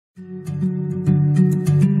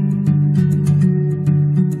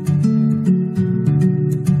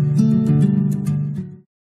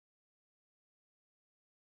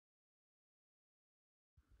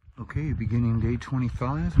Okay, beginning day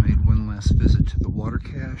 25, made one last visit to the water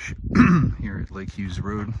cache here at Lake Hughes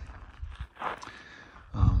Road.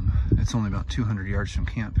 It's only about 200 yards from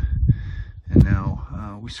camp, and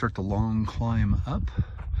now we start the long climb up.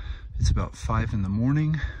 It's about 5 in the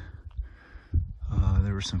morning.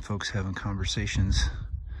 There were some folks having conversations.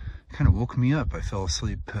 Kind of woke me up. I fell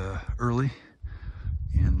asleep early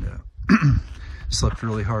and slept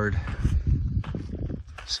really hard.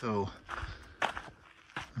 So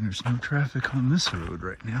there's no traffic on this road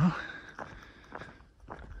right now,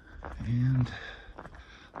 and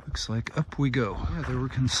looks like up we go. Yeah, there were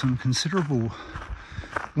some considerable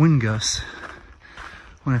wind gusts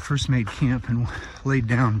when I first made camp and laid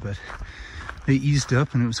down, but they eased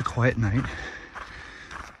up and it was a quiet night.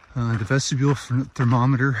 The vestibule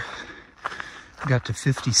thermometer got to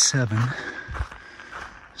 57,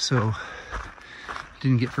 so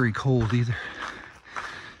didn't get very cold either.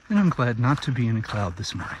 And I'm glad not to be in a cloud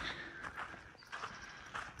this morning.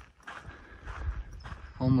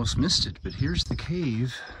 Almost missed it, but here's the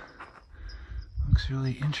cave. Looks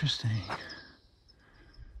really interesting.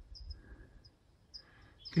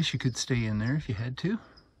 Guess you could stay in there if you had to.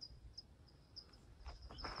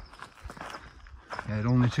 Yeah, it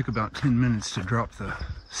only took about 10 minutes to drop the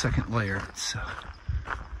second layer. So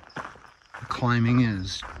the climbing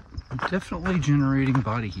is definitely generating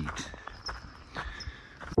body heat.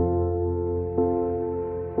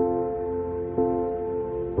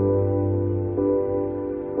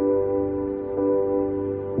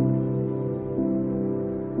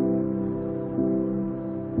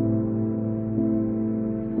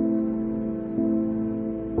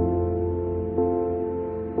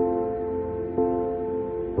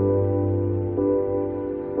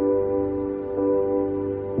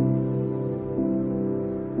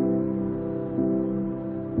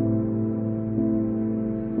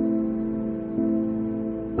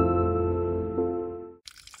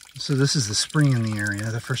 So this is the spring in the area,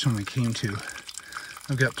 the first one we came to.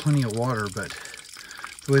 I've got plenty of water, but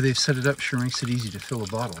the way they've set it up sure makes it easy to fill a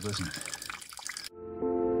bottle, doesn't it?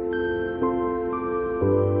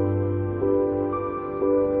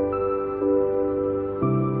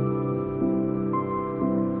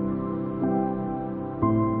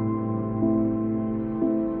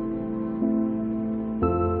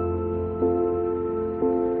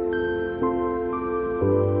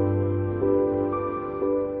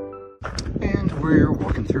 We're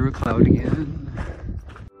walking through a cloud again.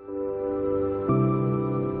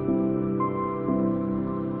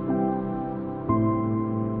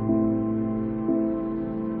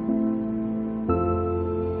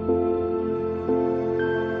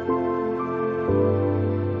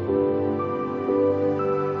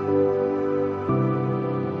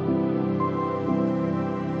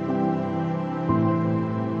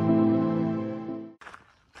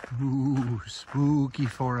 Ooh, spooky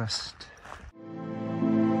forest.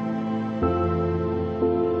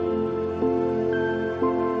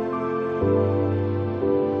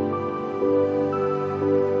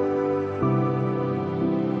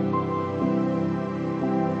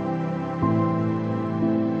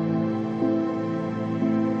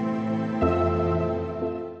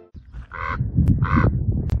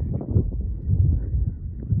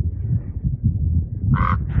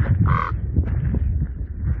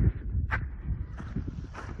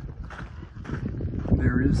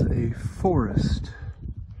 There is a forest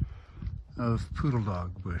of poodle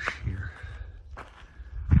dog bush here.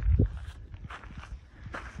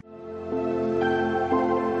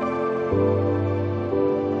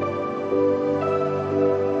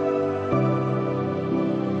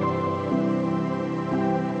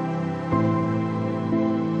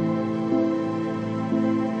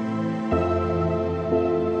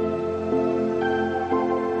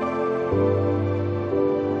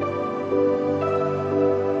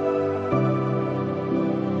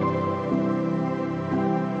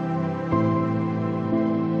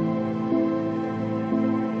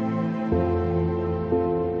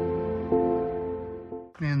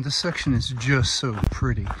 Man, this section is just so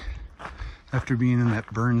pretty after being in that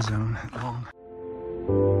burn zone that long.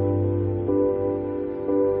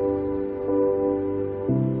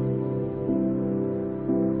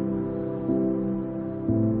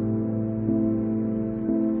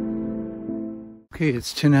 Okay,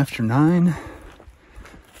 it's 10 after 9.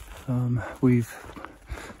 We've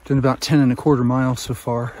done about 10 1/4 miles so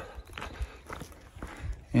far,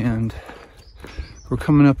 and we're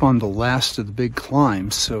coming up on the last of the big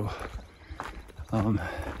climbs, so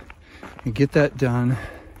you get that done,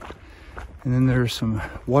 and then there are some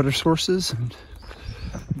water sources and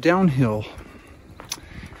downhill.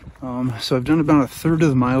 So I've done about 1/3 of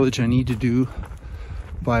the mileage I need to do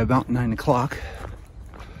by about 9 o'clock,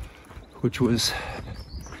 which was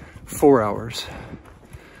 4 hours.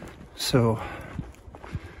 So,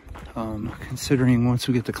 considering once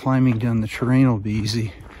we get the climbing done, the terrain will be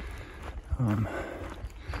easy.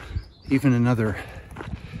 Even another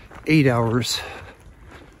 8 hours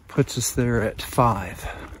puts us there at 5.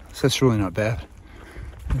 So that's really not bad.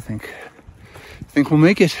 I think we'll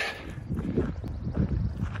make it.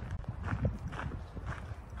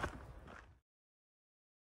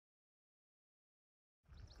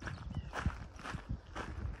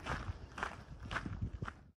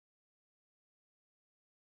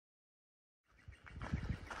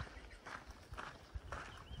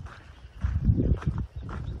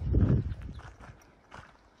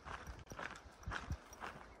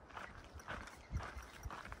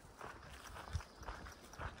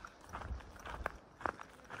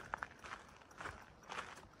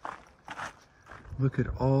 Look at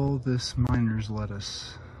all this miner's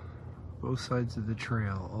lettuce, both sides of the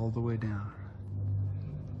trail, all the way down.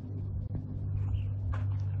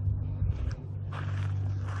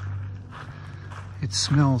 It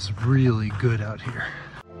smells really good out here.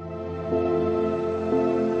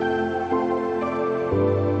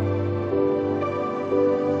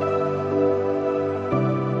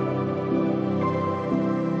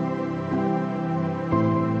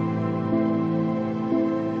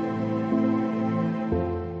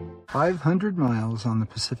 "500 miles on the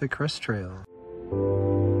Pacific Crest Trail."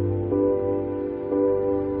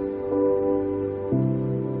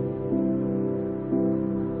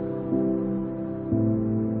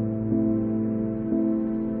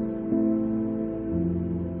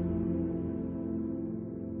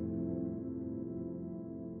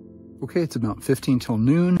 Okay, it's about 15 till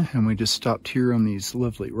noon, and we just stopped here on these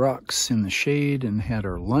lovely rocks in the shade and had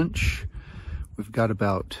our lunch. We've got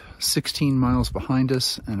about 16 miles behind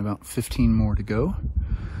us and about 15 more to go.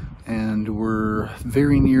 And we're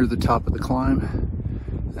very near the top of the climb,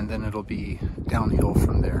 and then it'll be downhill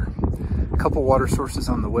from there. A couple water sources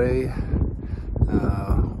on the way.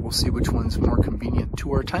 We'll see which one's more convenient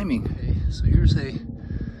to our timing. Okay, so here's a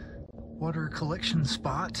water collection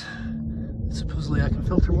spot that supposedly I can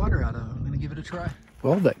filter water out of. I'm gonna give it a try.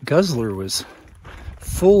 Well, that guzzler was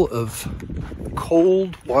full of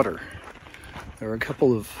cold water. There were a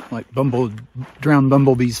couple of like drowned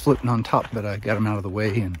bumblebees floating on top, but I got them out of the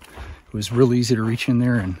way, and it was real easy to reach in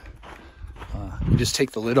there, and you just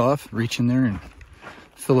take the lid off, reach in there and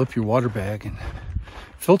fill up your water bag and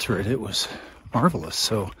filter it. It was marvelous.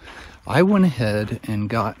 So I went ahead and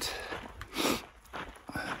got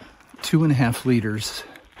 2.5 liters,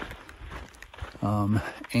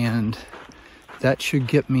 and that should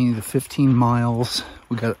get me the 15 miles.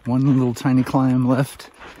 We got one little tiny climb left,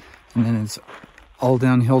 and then it's all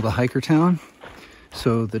downhill to Hikertown.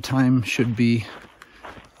 So the time should be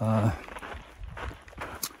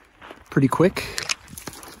pretty quick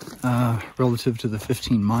relative to the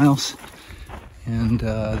 15 miles. And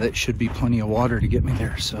that should be plenty of water to get me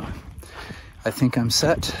there. So I think I'm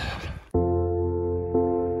set.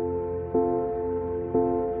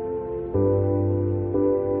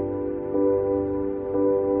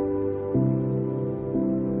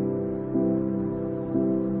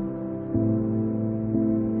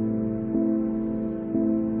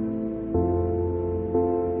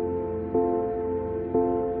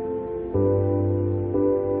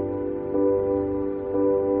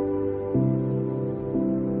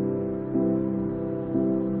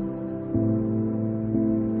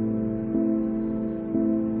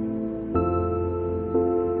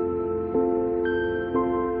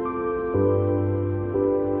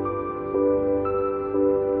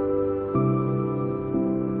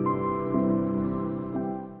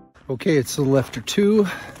 Okay, it's a little after 2.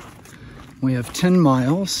 We have 10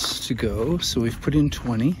 miles to go, so we've put in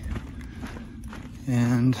 20.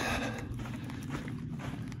 And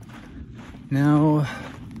now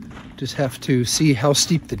just have to see how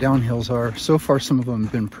steep the downhills are. So far, some of them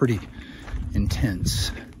have been pretty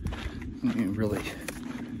intense.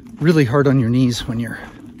 Really hard on your knees when you're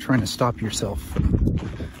trying to stop yourself from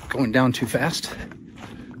going down too fast.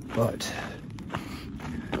 But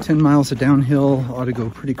 10 miles of downhill ought to go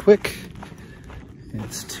pretty quick.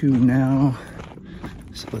 It's 2 now,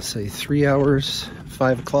 so let's say 3 hours,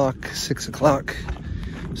 5 o'clock, 6 o'clock.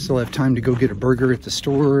 Still have time to go get a burger at the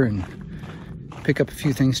store and pick up a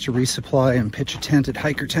few things to resupply and pitch a tent at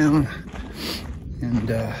Hikertown, and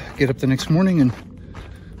get up the next morning and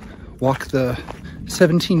walk the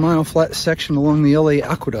 17-mile flat section along the LA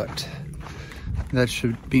Aqueduct. That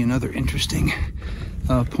should be another interesting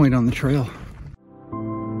point on the trail.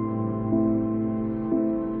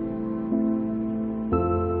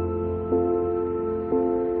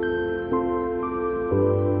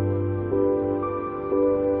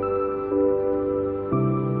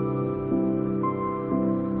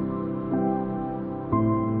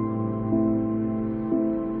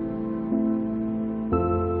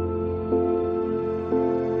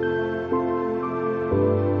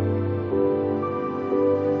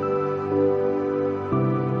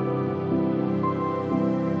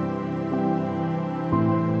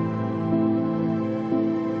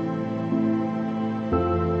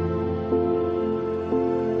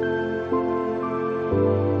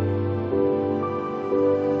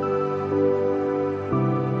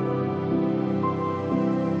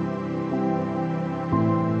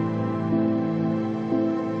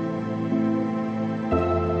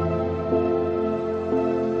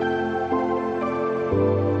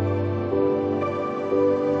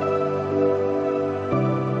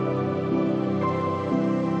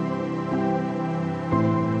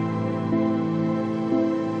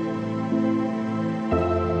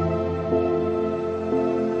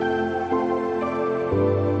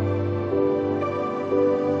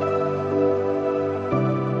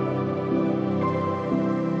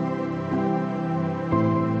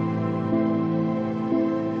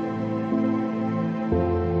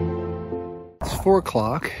 It's 4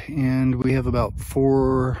 o'clock and we have about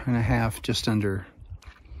 4.5, just under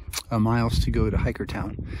miles to go to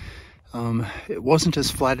Hikertown. It wasn't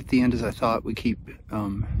as flat at the end as I thought. We keep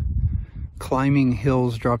climbing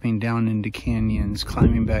hills, dropping down into canyons,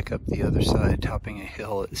 climbing back up the other side, topping a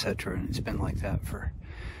hill, etc. And it's been like that for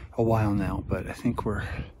a while now, but I think we're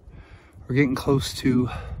getting close to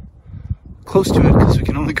it because we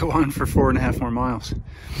can only go on for 4.5 more miles.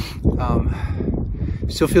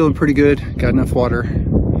 Still feeling pretty good, got enough water.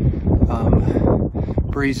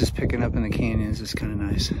 Breeze is picking up in the canyons, it's kind of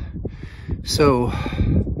nice. So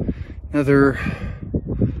another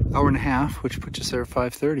hour and a half, which puts us there at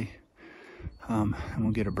 5:30. And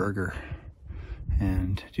we'll get a burger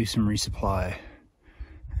and do some resupply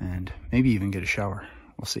and maybe even get a shower.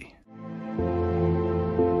 We'll see.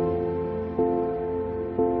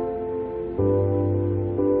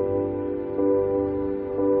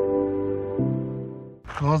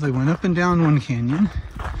 Well, they went up and down one canyon.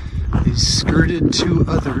 They skirted 2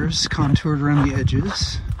 others, contoured around the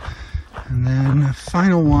edges. And then the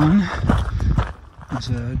final one was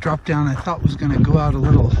a drop down I thought was going to go out a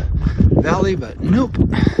little valley, but nope.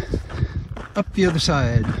 Up the other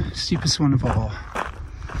side, steepest one of all.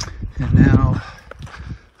 And now,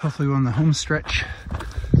 hopefully we're on the home stretch,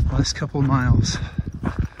 last couple of miles.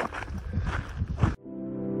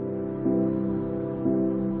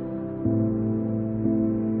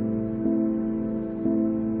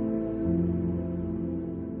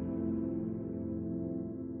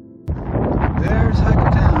 There's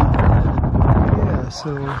Hikertown. Yeah,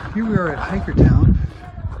 so here we are at Hikertown.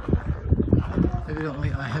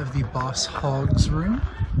 Evidently I have the Boss Hogs room.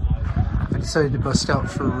 I decided to bust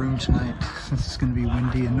out for a room tonight since it's going to be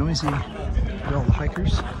windy and noisy for all the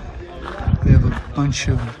hikers. They have a bunch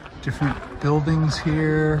of different buildings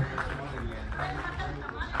here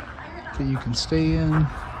that you can stay in.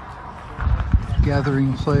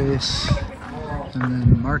 Gathering place. And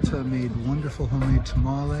then Marta made wonderful homemade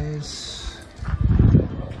tamales.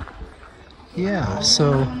 Yeah,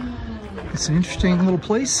 so it's an interesting little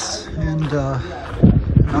place, and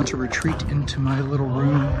now to retreat into my little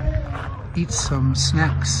room, eat some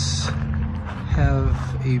snacks, have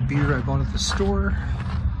a beer I bought at the store,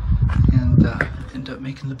 and end up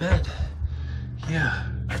making the bed. Yeah,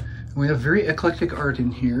 we have very eclectic art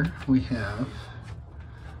in here. We have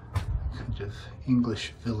kind of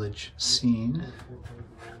English village scene.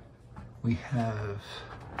 We have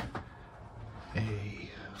a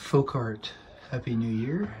folk art Happy New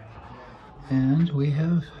Year, and we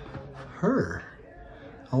have her.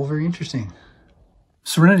 All very interesting.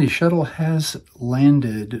 Serenity Shuttle has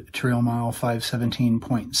landed trail mile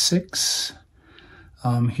 517.6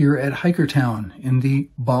 here at Hikertown in the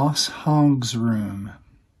Boss Hogs room.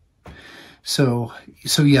 So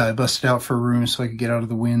yeah, I busted out for a room so I could get out of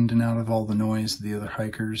the wind and out of all the noise of the other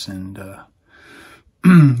hikers and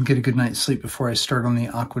get a good night's sleep before I start on the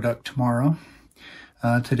aqueduct tomorrow.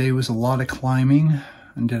 Today was a lot of climbing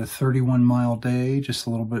and did a 31-mile day, just a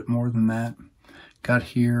little bit more than that. Got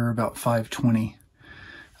here about 5:20.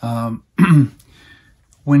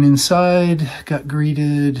 Went inside, got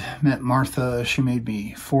greeted, met Martha. She made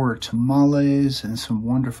me 4 tamales and some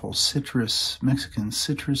wonderful Mexican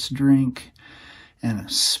citrus drink, and a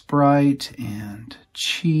Sprite and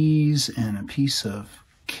cheese and a piece of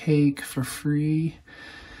cake for free.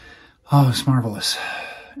 Oh, it's marvelous.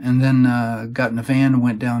 And then got in a van and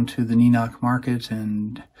went down to the Neenach Market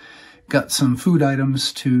and got some food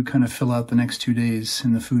items to kind of fill out the next 2 days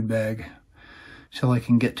in the food bag till I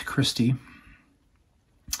can get to Christy.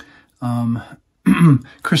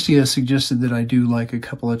 Christy has suggested that I do like a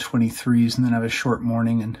couple of 23s and then have a short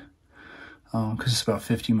morning, and because it's about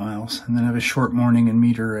 50 miles, and then have a short morning and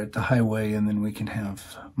meet her at the highway, and then we can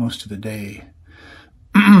have most of the day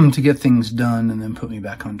to get things done and then put me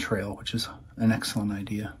back on trail, which is an excellent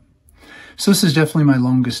idea. So this is definitely my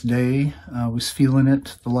longest day. I was feeling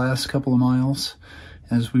it the last couple of miles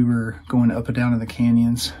as we were going up and down in the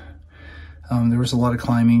canyons. There was a lot of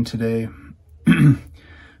climbing today.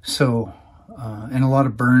 So, and a lot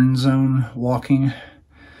of burn zone walking.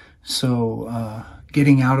 So,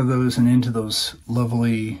 getting out of those and into those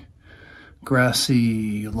lovely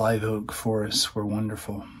grassy live oak forests were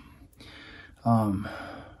wonderful.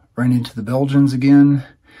 Ran into the Belgians again.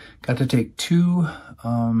 Got to take 2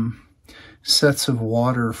 sets of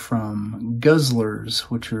water from Guzzlers,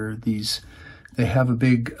 which are these, they have a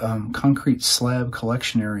big concrete slab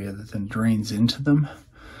collection area that then drains into them,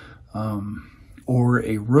 or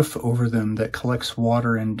a roof over them that collects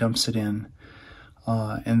water and dumps it in.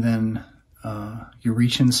 And then you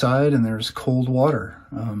reach inside and there's cold water.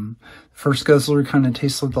 First Guzzler kind of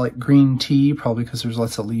tasted like green tea, probably because there's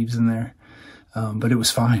lots of leaves in there. but it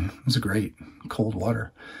was fine. It was a great cold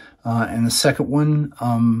water. And the second one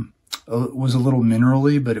was a little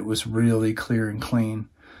minerally, but it was really clear and clean.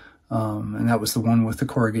 And that was the one with the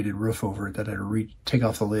corrugated roof over it that I had to take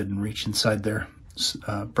off the lid and reach inside there,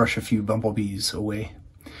 brush a few bumblebees away.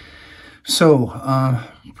 So,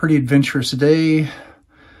 pretty adventurous day.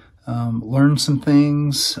 Learned some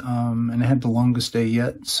things, and I had the longest day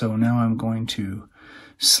yet. So now I'm going to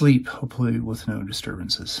sleep, hopefully with no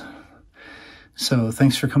disturbances. So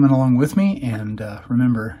thanks for coming along with me. And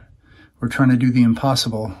remember, we're trying to do the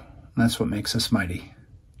impossible. And that's what makes us mighty.